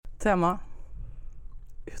tema.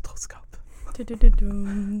 Utroskap.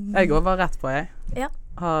 Jeg går bare rett på, jeg. Ja.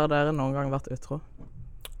 Har dere noen gang vært utro?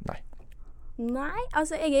 Nei,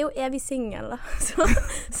 altså jeg er jo evig single da,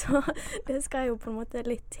 så det skal jo på en måte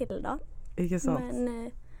litt til da. Ikke sant?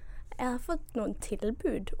 Men jeg har fått noen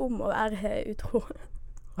tilbud om å være utro.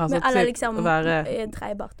 Altså, eller liksom være...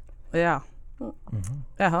 tredjepart. Ja.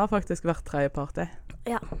 Jeg har faktisk vært tredjepart, jeg.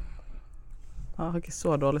 Ja. Jeg har ikke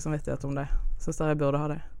så dårlig samvittighet om det. Synes dere jeg burde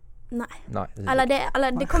ha det? Nei.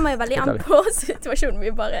 Eller det kommer jo veldig an på situasjonen. Vi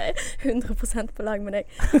er bare 100% på lag med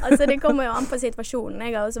deg. Altså det kommer jo an på situasjonen.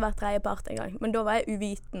 Jeg har også vært tredjepart en gang, men da var jeg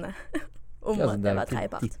uvitende om at jeg var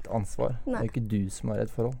tredjepart. Det er ikke ditt ansvar. Det er jo ikke du som har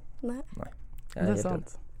et forhold. Nei. Det er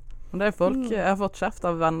sant. Men det er folk, jeg har fått kjeft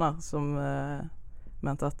av venner som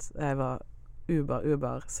mente at jeg var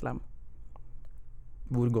uber slem.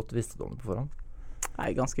 Hvor godt visste du om det på forhånd?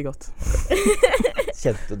 Nei, ganske godt.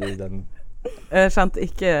 Kjente du den? Jeg kjente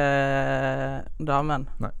ikke damen.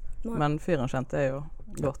 Nei. Men fyren kjente jeg jo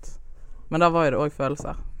godt. Men da var jo det også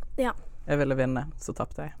følelser. Ja. Jeg ville vinne, så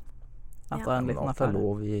tappte jeg. Etter en liten affære. Alt er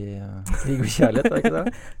lov i krig og kjærlighet, er ikke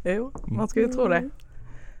det? Jo, man skulle jo tro det.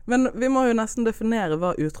 Men vi må jo nesten definere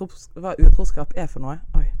hva utroskap er for noe.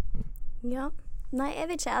 Oi. Ja. Nei, jeg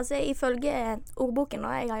vet ikke. Altså, ifølge ordboken,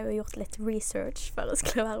 da, jeg har jo gjort litt research før jeg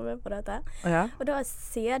skulle være med på dette. Ja. Og da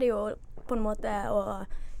sier det jo på en måte å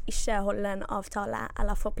ikke holde en avtale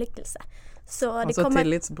eller forpliktelse. Så det altså kommer,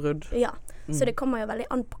 tillitsbrudd. Ja. Så det kommer jo veldig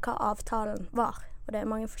an på hva avtalen var. Og det er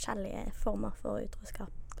mange forskjellige former for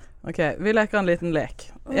utroskap. Ok, vi leker en liten lek.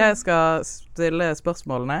 Jeg skal stille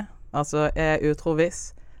spørsmålene. Altså, er utro hvis?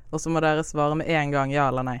 Og så må dere svare med en gang ja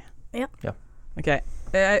eller nei. Ja. Ok,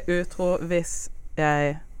 er utro hvis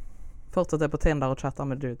jeg fortsatt er på Tinder og chatter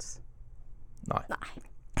med dudes? Nei.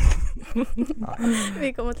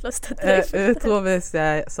 Vi kommer til å støtte deg. Utro hvis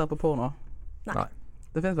jeg ser på porno? Nei.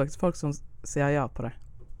 Det finnes faktisk folk som sier ja på det.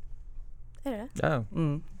 Er det? Ja.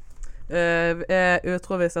 Er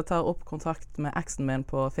utro hvis jeg tar opp kontakt med eksen min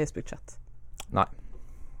på Facebook-chat? Nei.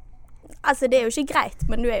 Altså, det er jo ikke greit,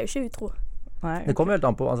 men du er jo ikke utro. Nei. Det kommer helt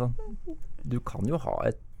an på, altså. Du kan jo ha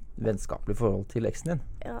et vennskapelig forhold til eksen din.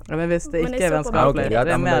 Ja. Men hvis det Men ikke det er så vennskapelig, på meg.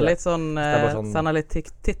 det er mer litt sånn, sånn sender litt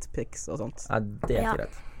titpics og sånt. Nei, det er Ja. ikke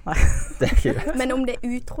greit. Nei. Det er ikke greit. Men om det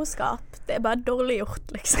er utroskap, det er bare dårlig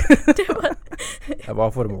gjort, liksom. Det er bare... Hva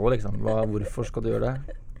er formålet, liksom? Hvorfor skal du gjøre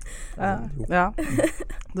det? Jo. Ja.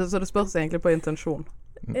 Så det spørs egentlig på intensjon.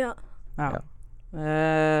 Ja. Ja.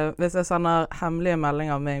 Hvis jeg sender hemmelige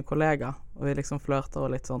meldinger med en kollega, og vi liksom flørter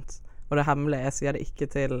og litt sånt, og det er hemmelig, jeg sier det ikke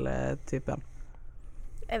til typen.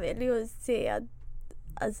 Jeg vil jo si at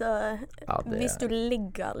altså, hvis du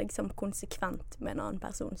ligger liksom konsekvent med en annen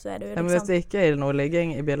person, så er det jo Men liksom... hvis det ikke er noe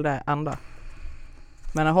ligging i bildet enda.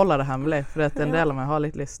 Men jeg holder det hemmelig, for en del av meg har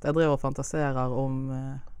litt lyst. Jeg driver og fantaserer om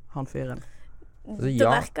han fyren. Altså,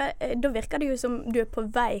 ja. Da virker det jo som du er på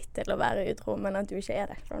vei til å være utro, men at du ikke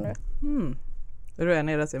er det, skjønner du? Er du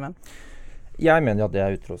enig i det, Simen? Jeg mener jo at det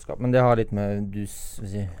er utroskap, men det har litt med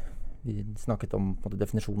vi snakket om på en måte,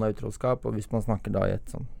 definisjonen av utroskap, og hvis man snakker da i et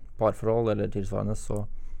sånn parforhold eller tilsvarende, så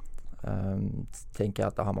tenker jeg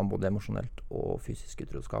at da har man både emosjonelt og fysisk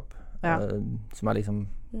utroskap, som er liksom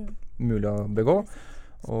mulig å begå.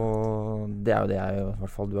 Og det er jo det i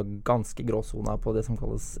hvert fall, du er ganske gråzona på det som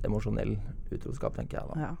kalles emosjonell utroskap, tenker jeg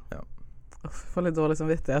da. Ja. Uff, jeg får litt dårlig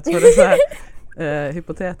samvittighet for disse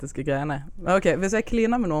hypotetiske greiene. Men ok, hvis jeg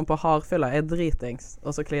kliner med noen på hardfylla, er dritings,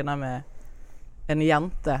 og så kliner jeg med en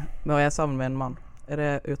jente når jeg er sammen med en mann, er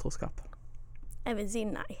det utroskap? Jeg vil si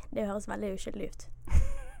nei. Det høres veldig uskyldig ut.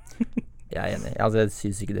 Jeg er enig. Altså, jeg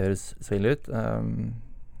synes ikke det høres så ille ut.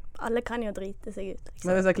 Alle kan jo drite seg ut, liksom.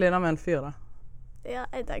 Men hvis jeg kliner med en fyr da? Ja,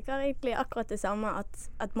 jeg tenker egentlig akkurat det samme,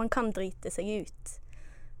 at man kan drite seg ut.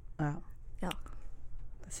 Ja.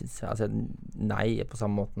 Jeg synes, altså, nei på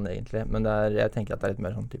samme måten egentlig, men jeg tenker at det er litt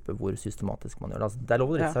mer sånn type hvor systematisk man gjør det. Altså, det er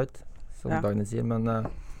lov å drite seg ut, som Dagny sier, men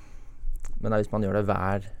hvis man gjør det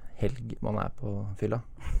hver helg man er på fylla,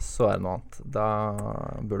 så er det noe annet. Da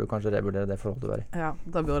burde du kanskje revurdere det forholdet du er i. Ja,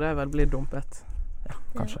 da burde jeg vel bli dumpet. Ja,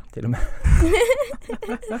 kanskje, til og med.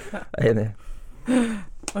 Jeg er enig.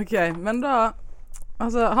 Ok, men da,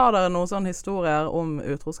 altså, har dere noen sånne historier om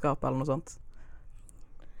utroskap eller noe sånt?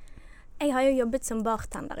 Jeg har jo jobbet som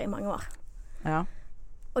bartender i mange år. Ja.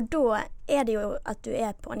 Og da er det jo at du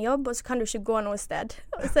er på en jobb, og så kan du ikke gå noe sted.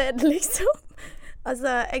 Og så er det liksom...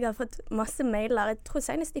 Altså, jeg har fått masse mailer. Jeg tror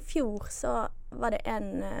senest i fjor så var det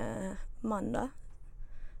en mann da.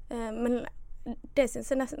 Men det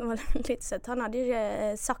synes jeg nesten var litt søtt. Han hadde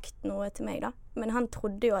ikke sagt noe til meg da. Men han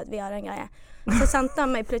trodde jo at vi hadde en greie. Så sendte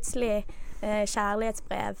han meg plutselig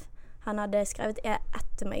kjærlighetsbrev. Han hadde skrevet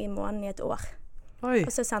ett til meg i måneden i et år. Oi.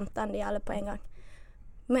 Og så sendte han de alle på en gang.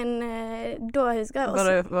 Men da husker jeg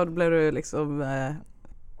også... Ble du liksom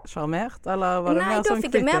charmert, eller var det Nei, mer sånn da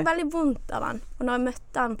fikk jeg mer veldig vondt av han. Og når jeg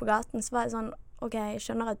møtte han på gaten, så var jeg sånn, ok, jeg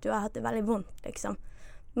skjønner at du har hatt det veldig vondt, liksom.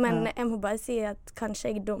 Men jeg må bare si at kanskje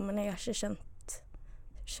jeg er dum, men jeg har ikke skjønt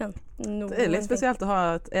noe. Det er litt spesielt å ha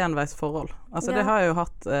et enveisforhold. Altså, det har jeg jo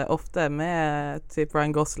hatt ofte med typ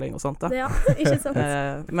Ryan Gosling og sånt da. Ja, ikke sant.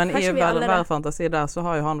 Men i hver fantasi der så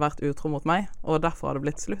har jo han vært utro mot meg, og derfor har det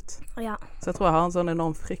blitt slutt. Ja. Så jeg tror jeg har en sånn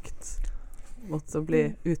enorm frykt mot å bli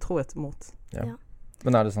utroet mot. Ja.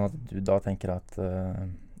 Men er det sånn at du da tenker at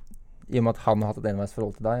i og med at han har hatt et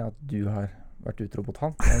enveisforhold til deg, at du har vært utro mot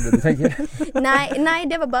han? Er det det du tenker? nei,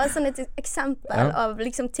 det var bare sånn et eksempel av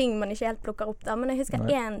liksom ting man ikke helt plukker opp da. Men jeg husker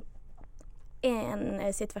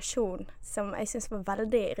en situasjon som jeg synes var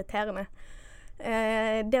veldig irriterende.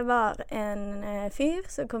 Det var en fyr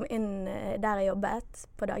som kom inn der jeg jobbet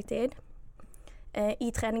på dagtid,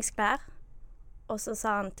 i treningsklær. Og så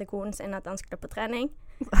sa han til konen sin at han skulle på trening.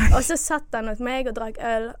 Og så satt han hos meg og drakk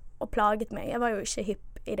øl og plaget meg. Jeg var jo ikke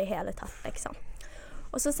hypp i det hele tatt, liksom.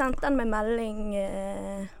 Og så sendte han meg melding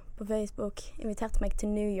på Facebook, inviterte meg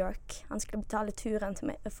til New York. Han skulle betale turen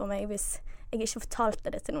for meg hvis jeg ikke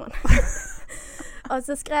fortalte det til noen. Og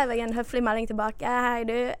så skrev jeg en høflig melding tilbake. Hei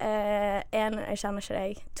du, 1, jeg kjenner ikke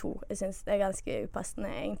deg. 2, jeg synes det er ganske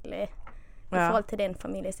upassende egentlig i forhold til din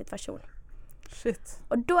familiesituasjon. Shit.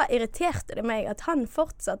 Og da irriterte det meg at han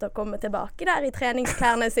fortsatte å komme tilbake der i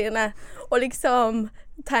treningsklærne sine og liksom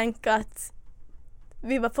tenke at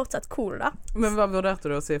vi var fortsatt cool da. Men hva vurderte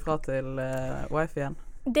du å si fra til wife igjen?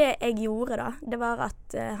 Det jeg gjorde da, det var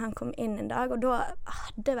at han kom inn en dag, og da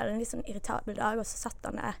hadde vel en litt sånn irritabel dag, og så satt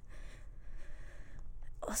han der.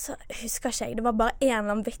 Og så husker ikke jeg, det var bare en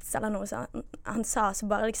eller annen vits eller noe som han sa, som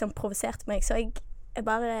bare liksom provoserte meg, så jeg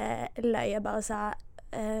bare løy, jeg bare sa,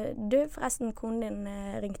 du, forresten, konen din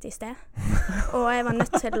ringte i sted, og jeg var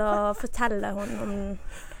nødt til å fortelle henne om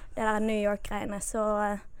det der New York-greiene, så...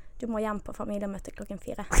 du må hjem på familiemøte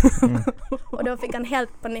 4:00. Og da fikk han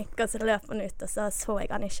helt panikk, og så løp han ut, og så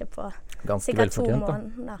jeg han ikke på ganske sikkert 2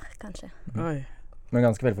 velfortjent, måneder, kanskje. Oi. Men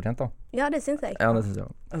ganske velfortjent da. Ja, det synes jeg. Ja, det synes jeg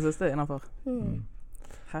også. Jeg synes det er innenfor.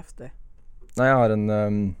 Heftig. Nei, jeg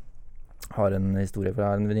har en historie, for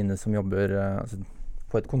jeg har en venninne som jobber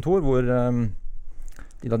på et kontor, hvor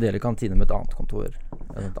de da deler kantine med et annet kontor,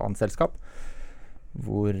 et annet selskap.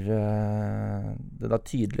 Hvor det da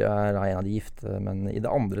tydelig er en av de gifte, men i det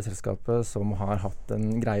andre selskapet som har hatt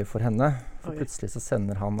en greie for henne. For plutselig så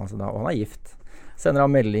sender han, altså da, og han er gift, sender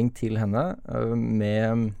han melding til henne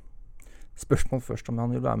med spørsmål først om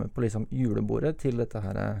han vil være med på liksom julebordet til dette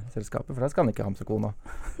her selskapet, for der skal han ikke ha med seg kona.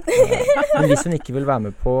 Men hvis hun ikke vil være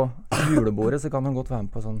med på julebordet, så kan hun godt være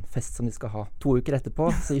med på sånn fest som de skal ha 2 uker etterpå.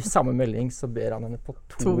 Så i samme melding så ber han henne på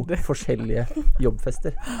 2 forskjellige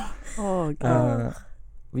jobbfester.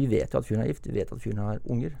 Vi vet jo at fyren er gift, vi vet at fyren har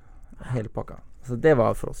unger, hele pakka. Så det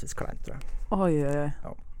var forholdsvis kleint, tror jeg. Oi.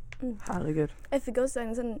 Ja. Herregud. Jeg fikk også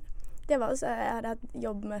en sånn, det var også, jeg hadde hatt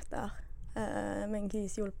jobbmøter med en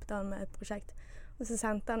kis, hjulpet han med et prosjekt, og så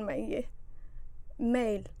sendte han meg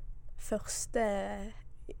mail første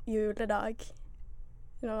juledag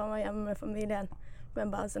når han var hjemme med familien,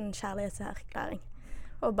 med bare sånn kjærlighetserklæring,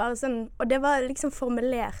 og bare sånn, og det var liksom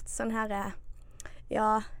formulert sånn her,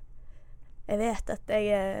 ja, jeg vet at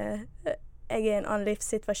jeg er i en annen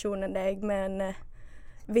livssituasjon enn deg, men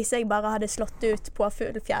hvis jeg bare hadde slått ut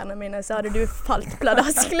påfuglfjærene mine, så hadde du falt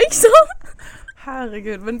pladask, liksom.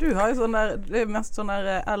 Herregud, men du har jo sånn der, det er mest sånne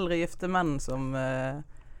der eldre gifte menn som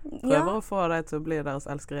prøver å få deg til å bli deres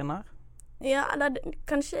elskerinner. Ja, eller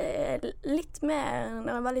kanskje litt mer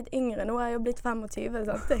når jeg var litt yngre. Nå er jeg jo blitt 25,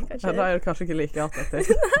 sant? Ja, da er det kanskje ikke like attraktivt.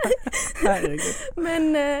 Herregud.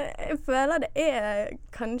 Men jeg føler det er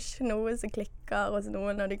kanskje noe som klikker hos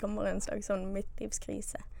noen når de kommer i en slags sånn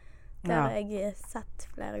midtlivskrise. Det har jeg sett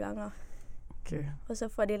flere ganger. Okay. Og så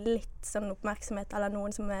får de litt sånn oppmerksomhet, eller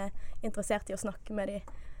noen som er interessert i å snakke med de.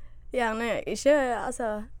 Gjerne ikke, altså...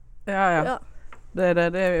 Ja. Det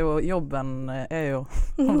er jo, jobben er jo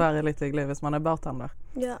å være litt hyggelig hvis man er bartender.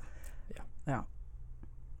 Ja,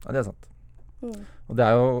 det er sant. Og det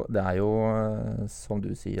er jo som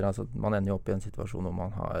du sier, altså, man ender jo opp i en situasjon hvor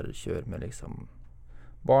man har kjør med liksom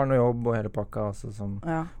barn og jobb og hele pakka, altså, som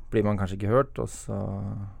blir man kanskje ikke hørt, og så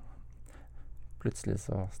plutselig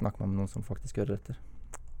så snakker man med noen som faktisk hører etter.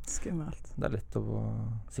 Skummelt. Det er lett å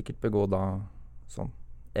sikkert begå da sånn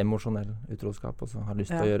emosjonell utroskap, og så har lyst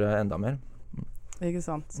til å gjøre enda mer. Ikke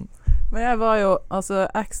sant. Men jeg var jo, altså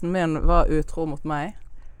eksen min var utro mot meg,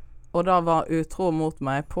 og da var utro mot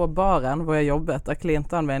meg på baren hvor jeg jobbet, da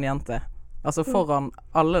klinte han med en jente. Altså foran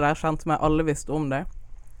alle der, kjente meg, alle visste om det.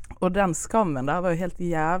 Og den skammen der var jo helt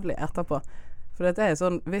jævlig etterpå. For det er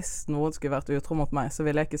sånn, hvis noen skulle vært utro mot meg, så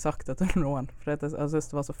ville jeg ikke sagt det til noen. For jeg synes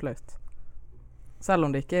det var så flaut. Selv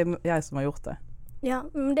om det ikke er jeg som har gjort det. Ja,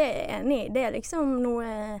 men det er jeg enig i. Det er liksom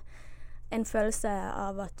en følelse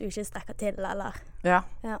av at du ikke strekker til, eller... Ja.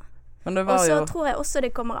 Ja. Men det var og så jo... tror jeg også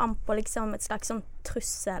det kommer an på liksom et slags sånn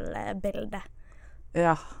trusselbilde.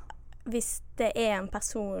 Ja. Hvis det er en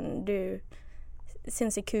person du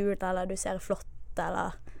synes er kul, eller du ser flott,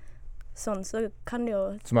 eller sånn, så kan det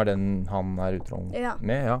jo... Som er den han er utro med, ja.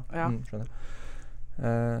 Ja. Skjønner.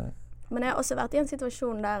 Men jeg har også vært i en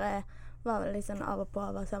situasjon der jeg var vel liksom av og på,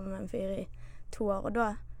 var sammen med en fyr i 2 år, og da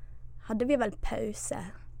hadde vi vel pause,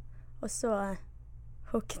 og så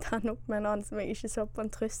hooket han opp med en annen som jeg ikke så på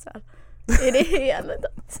en trussel i det hele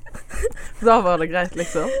tatt. Da var det greit,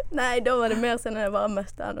 liksom? Nei, da var det mer sånn at jeg bare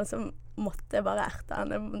møtte han, og så måtte jeg bare erte han.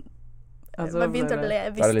 Jeg bare begynte å le. Da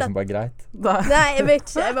er det liksom bare greit? Nei, jeg vet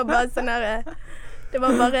ikke. Jeg var bare sånn der... Det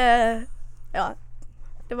var bare... Ja.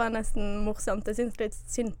 Det var nesten morsomt. Jeg synes litt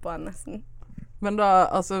synd på han, nesten. Men da,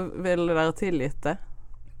 altså, ville dere tilgitt det?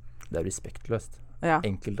 Det er respektløst. Ja.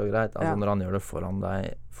 Enkelt og greit. Altså, når han gjør det foran deg,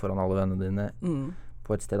 foran alle vennene dine,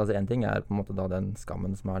 på et sted. Altså, en ting er på en måte da den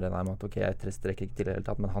skammen som er det der med at, ok, jeg strekker ikke til det hele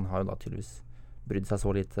tatt, men han har jo da tydeligvis brydd seg så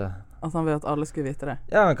lite. At han vil at alle skulle vite det?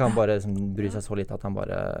 Ja, han kan bare bry seg så lite at han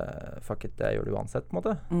bare, fuck it, det gjør det uansett, på en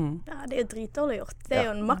måte. Ja, det er jo dritdårlig gjort. Det er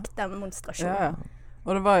jo en maktdemonstrasjon. Ja.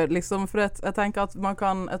 Og det var jo liksom, for jeg tenker at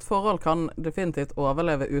et forhold kan definitivt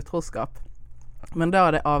overleve utroskap. Men da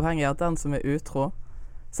er det avhengig av at den som er utro,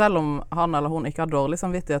 selv om han eller hun ikke har dårlig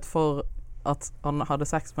samvittighet for at han hadde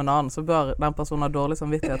sex med en annen, så bør den personen ha dårlig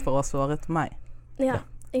samvittighet for å ha såret meg. Ja,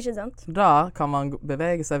 ikke sant? Da kan man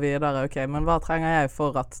bevege seg videre. Ok, men hva trenger jeg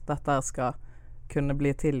for at dette skal kunne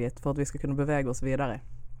bli tilgitt, for at vi skal kunne bevege oss videre?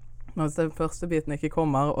 Men hvis den første biten ikke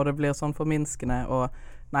kommer, og det blir sånn forminskende, og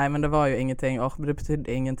nei, men det var jo ingenting, det betydde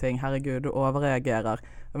ingenting, herregud, du overreagerer.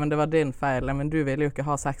 Men det var din feil, men du ville jo ikke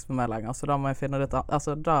ha sex med meg lenger, så da må jeg finne det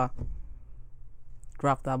altså da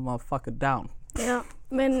drop that motherfucker down. Ja,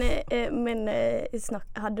 men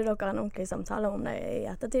hadde dere en ordentlig samtale om det i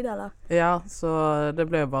ettertid, eller? Ja, så det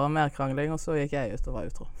ble jo bare mer krangling, og så gikk jeg ut og var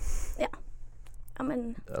utro. Ja. Ja,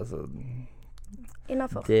 men... Altså...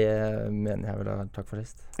 Innenfor. Det mener jeg vel er takk for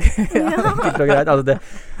sist. Enkelt og greit. Altså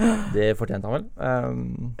det fortjente han vel.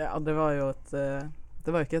 Ja, det var jo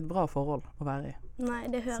ikke et bra forhold å være i. Nei,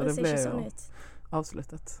 det høres ikke sånn ut.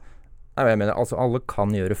 Avsluttet. Nei, jeg mener, altså alle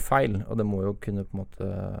kan gjøre feil, og det må jo kunne på en måte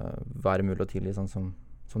være mulig å tilgi, sånn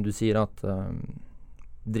som du sier, at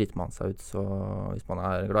driter man seg ut, så hvis man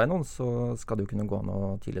er glad i noen, så skal det jo kunne gå an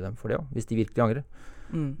å tilgi dem for det også, hvis de virkelig angrer.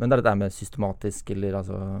 Men det er dette med systematisk, eller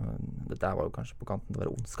altså, dette var jo kanskje på kanten til å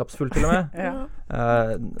være ondskapsfull til og med.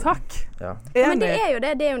 Takk! Ja. Men det er jo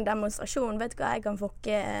det, det er jo en demonstrasjon. Vet du hva, jeg kan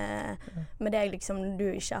fucke med deg liksom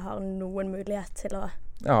du ikke har noen mulighet til å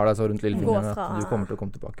jeg har deg så rundt lillefingeren fra... at du kommer til å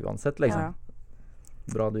komme tilbake uansett, liksom. Ja.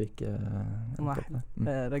 Bra du ikke... Nei,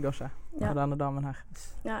 det går ikke med denne damen her.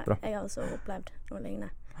 Ja, jeg har også opplevd noe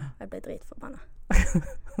lignende. Jeg ble dritforbannet.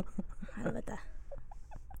 Helvete.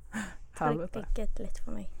 Det klikket litt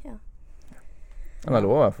for meg, ja. Men det er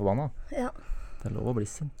lov å være forbannet. Ja. Det er lov å bli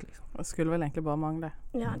sint, liksom. Det skulle vel egentlig bare mangle.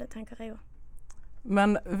 Ja, det tenker jeg jo.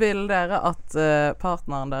 Men vil dere at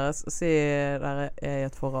partneren deres, si dere er i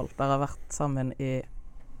et forhold, dere har vært sammen i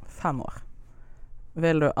 5 år.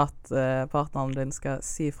 Vil du at partneren din skal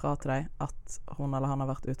si fra til deg at hun eller han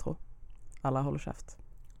har vært utro? Eller holde kjeft?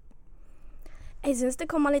 Jeg synes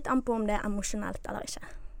det kommer litt an på om det er emosjonelt eller ikke.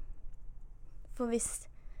 For hvis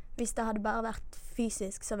det hadde bare vært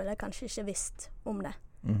fysisk, så ville jeg kanskje ikke visst om det.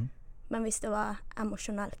 Men hvis det var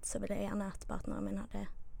emosjonelt, så ville jeg gjerne at partneren min hadde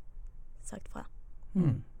sagt fra.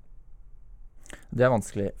 Det er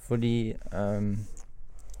vanskelig, fordi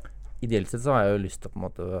ideelt sett så har jeg jo lyst til å på en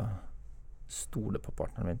måte stole på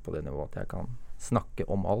partneren min på det nivået at jeg kan snakke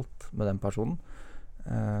om alt med den personen.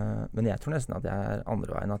 Men jeg tror nesten at jeg er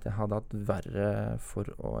andre veien, at jeg hadde hatt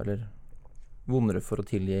vondere for å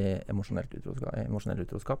tilgi emosjonell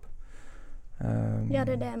utroskap. Ja,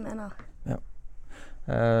 det er det jeg mener. Ja.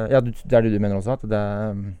 Det er det du mener også, at det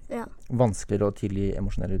er vanskeligere å tilgi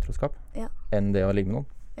emosjonell utroskap enn det å ligge med noen?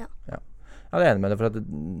 Ja, det er jeg enig med det, for at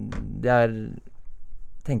det er,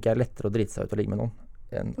 tenker jeg, lettere å drite seg ut og ligge med noen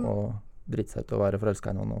enn å drite seg ut og være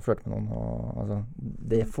forelsket i noen og flørte med noen. Og, altså,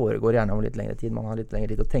 det foregår gjerne over litt lengre tid. Man har litt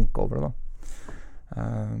lengre tid å tenke over det da.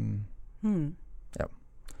 Ja.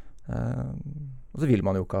 Og så vil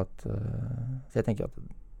man jo ikke at så jeg tenker at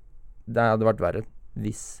det hadde vært verre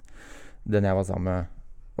hvis den jeg var sammen med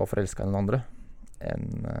var forelsket i noen andre enn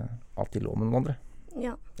at de lå med noen andre.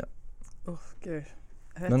 Ja. Gud.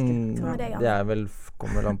 Men Hva med deg, det er vel,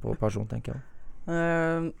 kommer vel an på person, tenker jeg.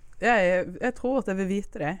 Jeg tror at jeg vil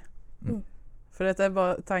vite det. Mm. For jeg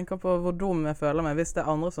bare tenker på hvor dum jeg føler meg hvis det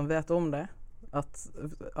er andre som vet om det.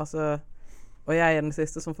 Altså, og jeg er den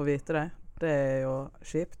siste som får vite det. Det er jo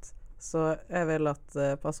kjipt. Så jeg vil at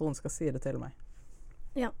personen skal si det til meg.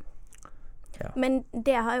 Ja. Men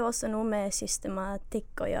det har jo også noe med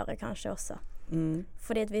systematikk å gjøre, kanskje også.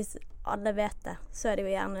 Fordi at hvis alle vet det, så er det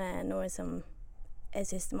jo gjerne noe som er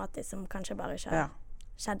systematisk, som kanskje bare ikke har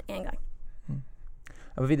skjedd en gang.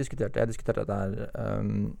 Ja, jeg diskuterte dette her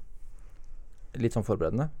litt sånn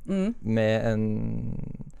forberedende med en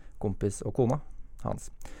kompis og kona hans.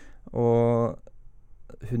 Og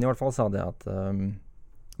hun i hvert fall sa det at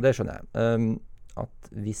det skjønner jeg. At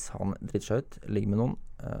hvis han driter seg ut, ligger med noen,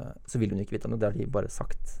 så vil hun ikke vite om det. Det har hun bare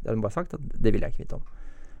sagt at det vil jeg ikke vite om.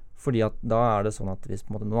 Fordi at da er det sånn at hvis på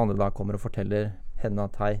en måte noen andre da kommer og forteller henne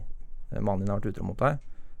at hei, mannen din har vært utro mot deg,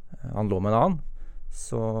 han lå med en annen,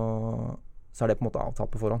 så er det på en måte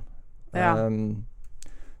avtalt på forhånd. Ja.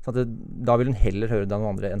 Så at da vil hun heller høre det av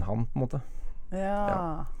noen andre enn han, på en måte.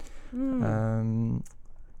 Ja.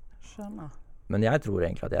 Skjønner. Men jeg tror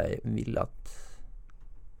egentlig at jeg vil at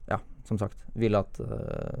som sagt, vil at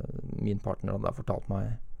min partner hadde fortalt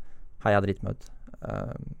meg hei, jeg driter meg ut.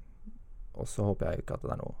 Og så håper jeg jo ikke at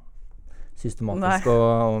det er noe systematisk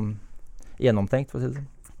og gjennomtenkt, for å si det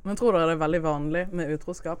sånn. Men tror dere det er veldig vanlig med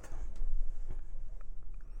utroskap?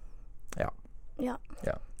 Ja.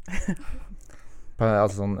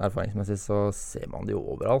 Altså sånn erfaringsmessig så ser man det jo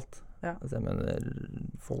overalt. Ja. Altså, jeg mener,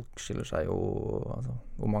 folk skiller seg jo, altså,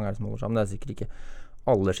 hvor mange er det som holder sammen? Det er sikkert ikke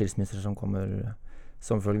alle skilsmisser som kommer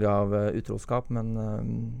som følge av utroskap, men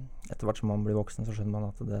etter hvert som man blir voksen, så skjønner man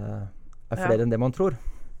at det er flere enn det man tror.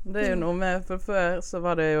 Det er jo noe med, for før så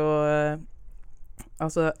var det jo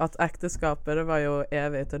altså at ekteskapet, det var jo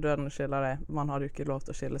evig til døden skiller deg. Man hadde jo ikke lov til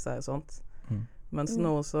å skille seg og sånt. Mens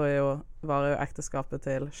nå så varer jo ekteskapet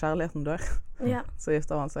til kjærligheten dør. Så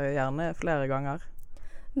gifter man seg gjerne flere ganger.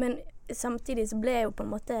 Men samtidig så ble jo på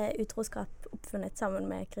en måte utroskap oppfunnet sammen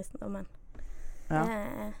med kristendommen.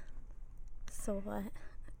 Så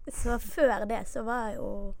før det så var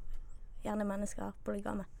jo gjerne mennesker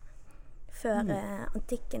polygame. Før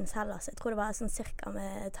antikkens Hellas. Jeg tror det var sånn cirka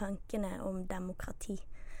med tankene om demokrati.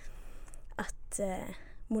 At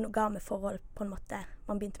monogame forhold på en måte,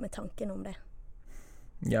 man begynte med tanken om det.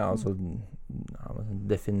 Ja, altså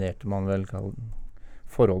definerte man vel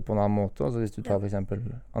forhold på en annen måte. Altså hvis du tar for eksempel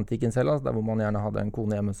antikkens Hellas, der hvor man gjerne hadde en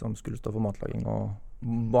kone hjemme som skulle stå for matlaging og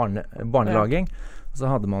barnelaging. Så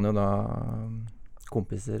hadde man jo da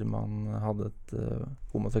kompiser man hadde et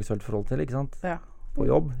homoseksuelt forhold til, ikke sant? På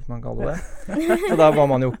jobb, hvis man kaller det. Så da var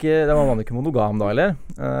man jo ikke monogam da, eller?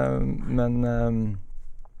 Men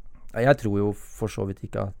jeg tror jo for så vidt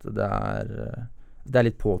ikke at det er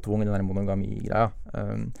litt påtvunget, den der monogami-greia.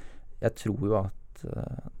 Jeg tror jo at det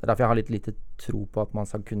er derfor jeg har litt lite tro på at man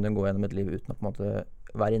skal kunne gå gjennom et liv uten å på en måte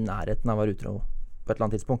være i nærheten av å være utro på et eller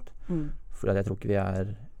annet tidspunkt. For jeg tror ikke vi er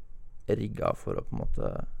rigget for å på en måte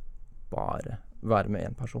bare være med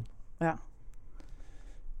en person. Ja.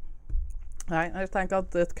 Nei, jeg tenker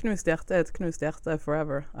at et knust hjerte er et knust hjerte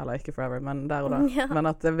forever. Eller ikke forever, men der og da. Men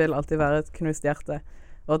at det vil alltid være et knust hjerte.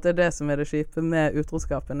 Og at det er det som er det kjipe med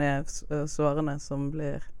utroskapen, er sårene som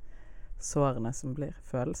blir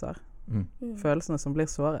følelser. Følelsene som blir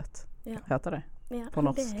såret, heter det på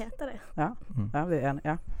norsk. Det heter det. Ja, vi er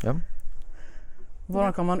enige. Ja.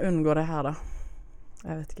 Hvordan kan man unngå det her, da?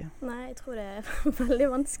 Jeg vet ikke. Nei, jeg tror det er veldig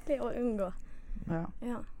vanskelig å unngå. Ja.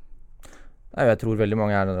 Nei, jeg tror veldig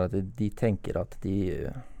mange er at de tenker at de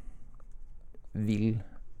vil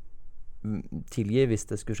tilgi hvis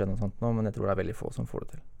det skulle skje noe sånt nå, men jeg tror det er veldig få som får det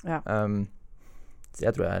til. Så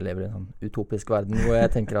jeg tror jeg lever i en sånn utopisk verden hvor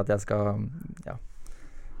jeg tenker at jeg skal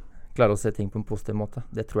klare å se ting på en positiv måte.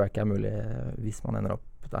 Det tror jeg ikke er mulig hvis man ender opp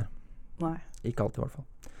der. Nei. Ikke alltid i hvert fall.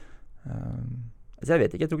 Så jeg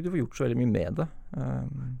vet ikke, jeg tror ikke du får gjort så veldig mye med det.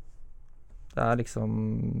 Det er liksom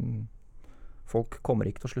folk kommer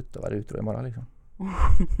ikke til å slutte å være utro i morgen, liksom.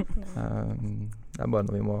 Det er bare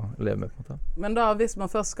noe vi må leve med, på en måte. Men da, hvis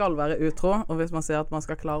man først skal være utro, og hvis man sier at man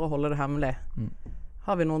skal klare å holde det hemmelig,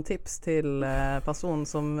 har vi noen tips til personen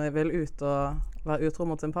som vil ut og være utro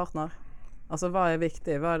mot sin partner? Altså, hva er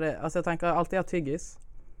viktig? Altså, jeg tenker alltid ha tyggis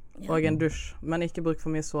og en dusj, men ikke bruk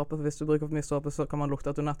for mye såpe, for hvis du bruker for mye såpe, så kan man lukte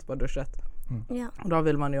at du nettopp har dusjet. Og da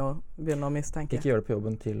vil man jo begynne å mistenke. Ikke gjøre det på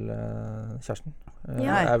jobben til kjæresten.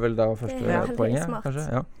 Er vel da første poenget, kanskje?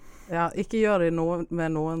 Ja, ikke gjør det med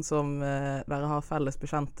noen som dere har felles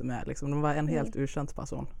bekjente med, liksom. Det må være en helt ukjent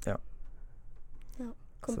person. Ja,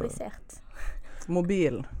 komplisert.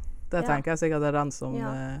 Mobilen. Det tenker jeg sikkert er den som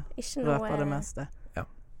røper det meste. Ja.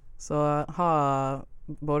 Så ha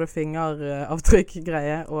både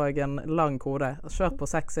fingeravtrykk-greie og en lang kode. Kjør på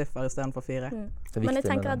 6 siffer i stedet for 4. Men jeg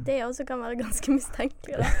tenker at det også kan være ganske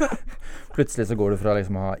mistenkelig. Da. Plutselig så går du fra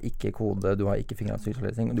liksom å ha ikke kode, du har ikke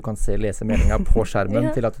fingeravtrykkslesing, og du kan lese meldingen på skjermen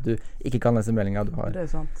til at du ikke kan lese meldingen du har. Det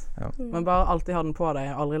er sant. Ja. Men bare alltid ha den på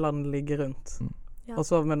deg, aldri la den ligge rundt. Og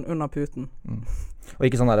sov med den under puten. Og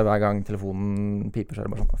ikke sånn der hver gang telefonen piper, så er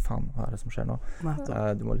det bare sånn, faen, hva er det som skjer nå?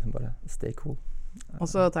 Du må liksom bare stay cool. Og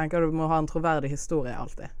så tenker jeg du må ha en troverdig historie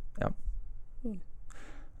alltid. Ja.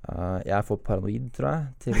 Jeg er for paranoid, tror jeg,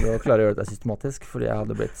 til å klare å gjøre det systematisk, fordi jeg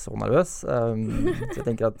hadde blitt så nervøs. Så jeg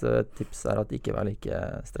tenker at tips er at ikke vær like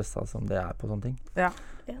stresset som det er på sånne ting. Ja.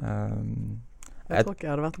 Jeg tror ikke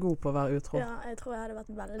jeg hadde vært god på å være utro. Ja, jeg tror jeg hadde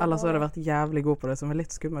vært veldig Ellers hadde jeg vært jævlig god på det, som er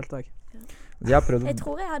litt skummelt også. Jeg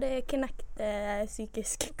tror jeg hadde knekt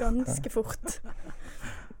psykisk ganske fort.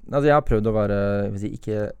 Altså, jeg har prøvd å være, jeg vil si,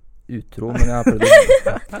 ikke utro, men jeg har prøvd å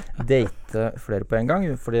date flere på en gang,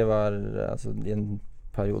 for det var altså, i en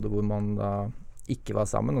periode hvor man da ikke var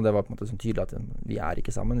sammen, og det var på en måte sånn tydelig at vi er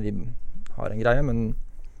ikke sammen, vi har en greie, men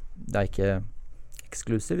det er ikke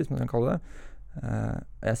eksklusiv, hvis man kan kalle det.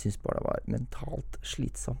 Jeg synes bare det var mentalt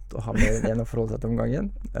slitsomt å ha med en å forholde seg til om gangen,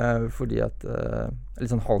 fordi at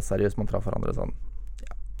litt sånn halvseriøst man traff hverandre sånn,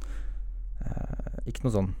 ikke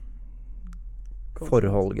noe sånn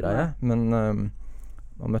forholdgreie, men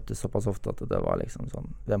man møttes såpass ofte at det var liksom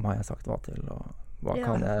sånn, hvem har jeg sagt hva til, og hva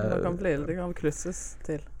kan jeg... Det kan klusses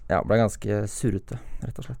til. Ja, ble ganske surrete,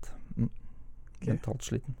 rett og slett. Mentalt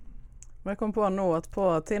sliten. Men jeg kom på nå at på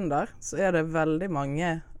Tinder så er det veldig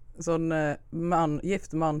mange sånne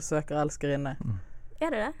gift mann søker elskerinne.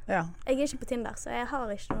 Er det det? Ja. Jeg er ikke på Tinder, så jeg har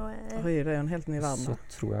ikke noe... Oi, det er jo en helt ny verden. Så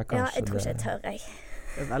tror jeg kanskje jeg tror ikke jeg tør, jeg.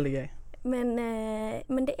 Det er veldig gøy.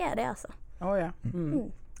 Men det er det, altså. Ja.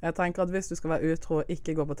 Jeg tenker at hvis du skal være utro,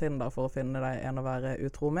 ikke gå på Tinder for å finne deg en å være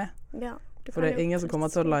utro med. Ja, for det er ingen som kommer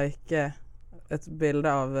til å like et bilde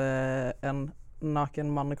av en naken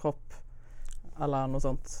mannekropp eller noe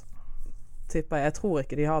sånt. Tipper jeg. Jeg tror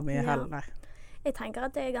ikke de har mye hell der. Jeg tenker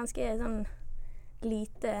at det er ganske sånn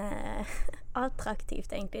lite attraktivt,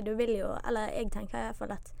 egentlig. Du vil jo, eller jeg tenker i hvert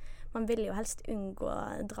fall at man vil jo helst unngå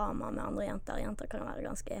drama med andre jenter. Jenter kan være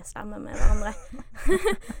ganske slemme med hverandre.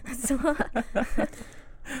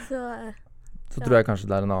 Så tror jeg kanskje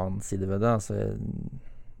det er en annen side ved det. Altså,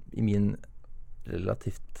 i min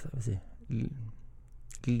relativt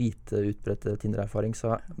lite utbredte Tinder-erfaring,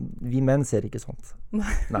 så vi menn ser ikke sånt.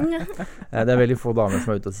 Nei. Det er veldig få damer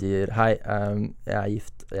som er ute og sier hei, jeg er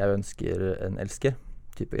gift, jeg ønsker en elsker,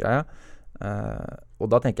 type greie. Og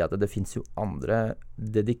da tenker jeg at det finnes jo andre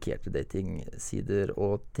dedikerte dating-sider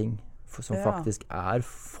og ting som faktisk er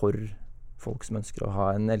for folk som ønsker å ha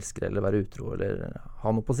en elsker eller være utro eller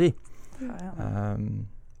ha noe på å si.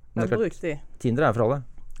 Bruk de. Tinder er for alle.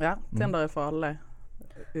 Ja, Tinder er for alle.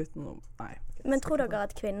 Utenom, nei. Men tror dere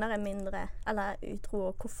at kvinner er mindre eller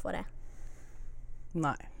utro, og hvorfor det?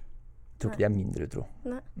 Nei. Jeg tror ikke de er mindre utro.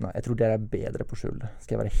 Nei, jeg tror de er bedre på skjul.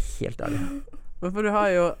 Skal jeg være helt ærlig. Men for du har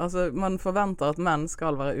jo, altså, man forventer at menn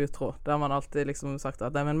skal være utro. Det har man alltid liksom sagt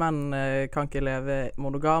at men menn kan ikke leve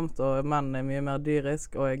monogamt, og menn er mye mer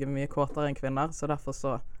dyrisk, og jeg er mye kåtere enn kvinner, så derfor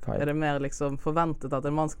så er det mer liksom forventet at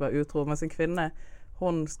en mann skal være utro. Mens en kvinne,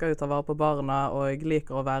 hun skal jo ta vare på barna, og jeg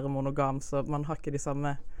liker å være monogam, så man har ikke de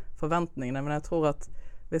samme forventningene. Men jeg tror at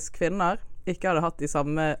hvis kvinner ikke hadde hatt de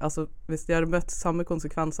samme, altså hvis de hadde møtt samme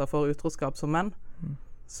konsekvenser for utroskap som menn,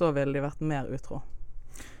 så ville de vært mer utro.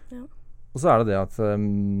 Ja. Og så er det at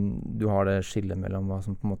du har det skillet mellom hva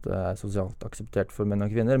som på en måte er sosialt akseptert for menn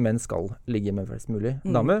og kvinner. Menn skal ligge med flest mulig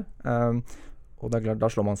damer. Og det er klart,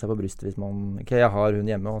 da slår man seg på brystet hvis man ok, jeg har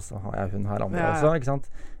hun hjemme, og så har jeg hun her andre også, ikke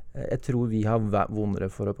sant? Jeg tror vi har vondere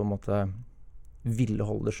for å på en måte ville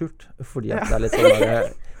holde det skjult, fordi at det er litt sånn der,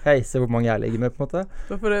 hei, se hvor mange jeg ligger med, på en måte.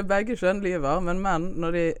 For det er begge kjønn lyver, men menn,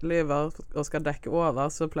 når de lyver og skal dekke over,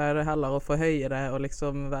 så pleier det heller å forhøye det og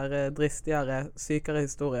liksom være dristigere, sykere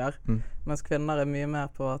historier, mens kvinner er mye mer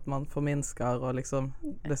på at man forminsker og liksom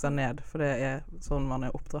det ser ned, for det er sånn man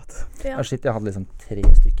er oppdratt. Ja, shit, jeg hadde liksom 3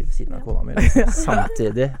 stykker ved siden av kona mi, liksom,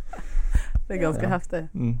 samtidig. Det er ganske heftig.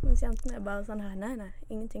 Mens jentene er bare sånn her, nei,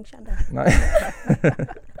 ingenting skjedde. Nei.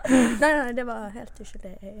 nei, det var helt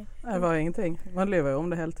uskyldig. Det var ingenting. Man lyver jo om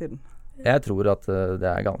det hele tiden. Jeg tror at det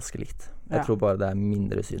er ganske likt. Jeg tror bare det er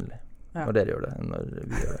mindre synlig når dere gjør det, enn når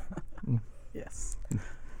vi gjør det. Yes.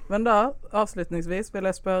 Men da, avslutningsvis vil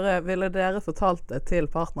jeg spørre, ville dere fortalt det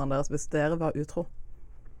til partneren deres hvis dere var utro?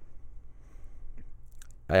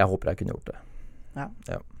 Ja, jeg håper jeg kunne gjort det.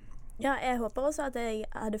 Ja. Ja, jeg håper også at jeg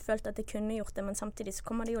hadde følt at jeg kunne gjort det, men samtidig så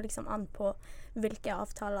kommer det jo liksom an på hvilke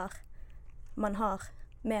avtaler man har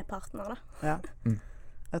med partner, da. Ja.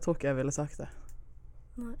 Jeg tror ikke jeg ville sagt det.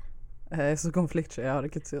 Nei. Jeg er så konfliktsky, jeg hadde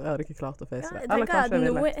ikke klart å face Ja, det. jeg Eller tenker kanskje jeg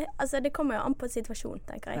at ville. altså, det kommer jo an på situasjonen,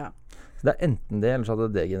 tenker jeg. Ja. Så det er enten det, eller så hadde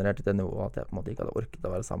det generert til det nivået at jeg på en måte ikke hadde orket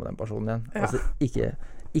å være sammen med den personen igjen. Ja. Altså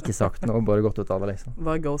ikke sagt noe, bare gått ut av det, liksom.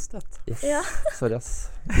 Bare ghostet. Yes. Ja. Sorry,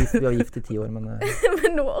 ass. Vi var gift i 10 år, men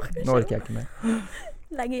Men nå orker nå orker jeg ikke mer.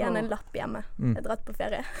 Legge igjen en lapp hjemme. Mm. Jeg er dratt på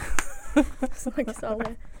ferie. Snakkes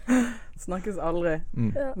aldri. Snakkes aldri. Mm.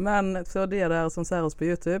 Ja. Men for de av dere som ser oss på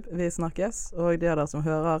YouTube, vi snakkes. Og de av dere som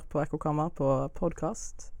hører på Ekkokammer på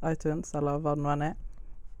podcast, iTunes eller hva det nå enn er,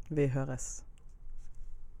 vi høres.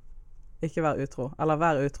 Ikke vær utro. Eller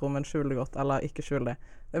vær utro, men skjul det godt. Eller ikke skjul det.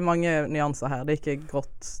 Det er mange nyanser her. Det er ikke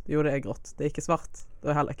grått. Jo, det er grått. Det er ikke svart.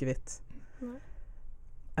 Det er heller ikke hvitt. Nei.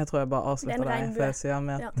 Jeg tror jeg bare avslutter Det er en der, for jeg sier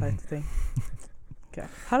mer Ja. teite ting. Ok.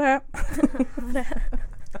 Ha det! Ha det.